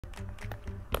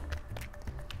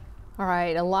All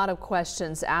right, a lot of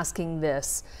questions asking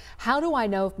this. How do I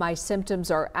know if my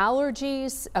symptoms are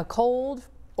allergies, a cold,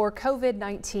 or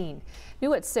COVID-19?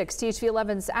 New at 6, THV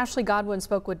 11's Ashley Godwin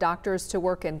spoke with doctors to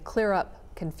work and clear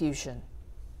up confusion.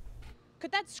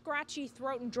 Could that scratchy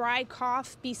throat and dry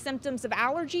cough be symptoms of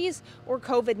allergies or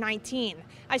COVID-19?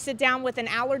 I sit down with an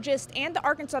allergist and the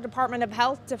Arkansas Department of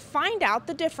Health to find out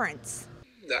the difference.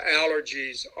 The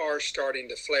allergies are starting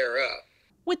to flare up.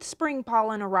 With spring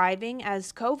pollen arriving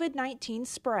as COVID-19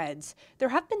 spreads, there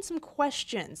have been some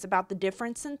questions about the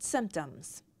difference in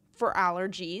symptoms. For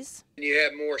allergies, you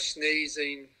have more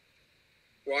sneezing,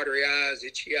 watery eyes,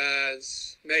 itchy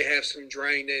eyes, may have some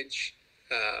drainage,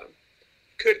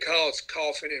 could cause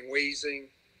coughing and wheezing,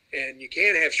 and you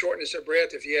can have shortness of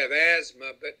breath if you have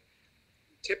asthma, but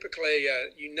typically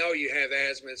you have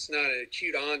asthma. It's not an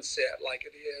acute onset like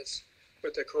it is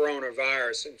with the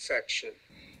coronavirus infection.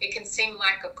 It can seem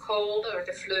like a cold or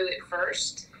the flu at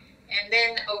first, and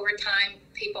then over time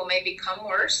people may become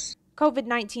worse.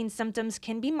 COVID-19 symptoms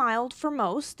can be mild for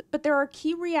most, but there are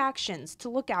key reactions to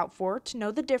look out for to know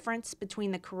the difference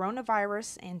between the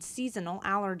coronavirus and seasonal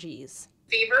allergies.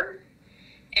 Fever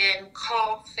and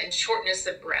cough and shortness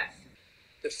of breath.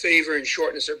 The fever and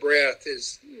shortness of breath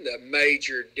is the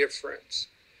major difference.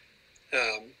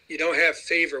 You don't have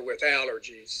fever with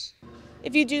allergies.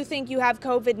 If you do think you have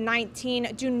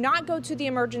COVID-19, do not go to the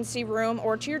emergency room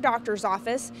or to your doctor's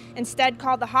office. Instead,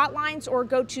 call the hotlines or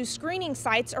go to screening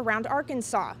sites around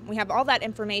Arkansas. We have all that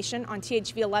information on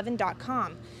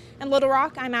THV11.com. In Little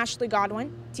Rock, I'm Ashley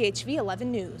Godwin, THV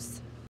 11 News.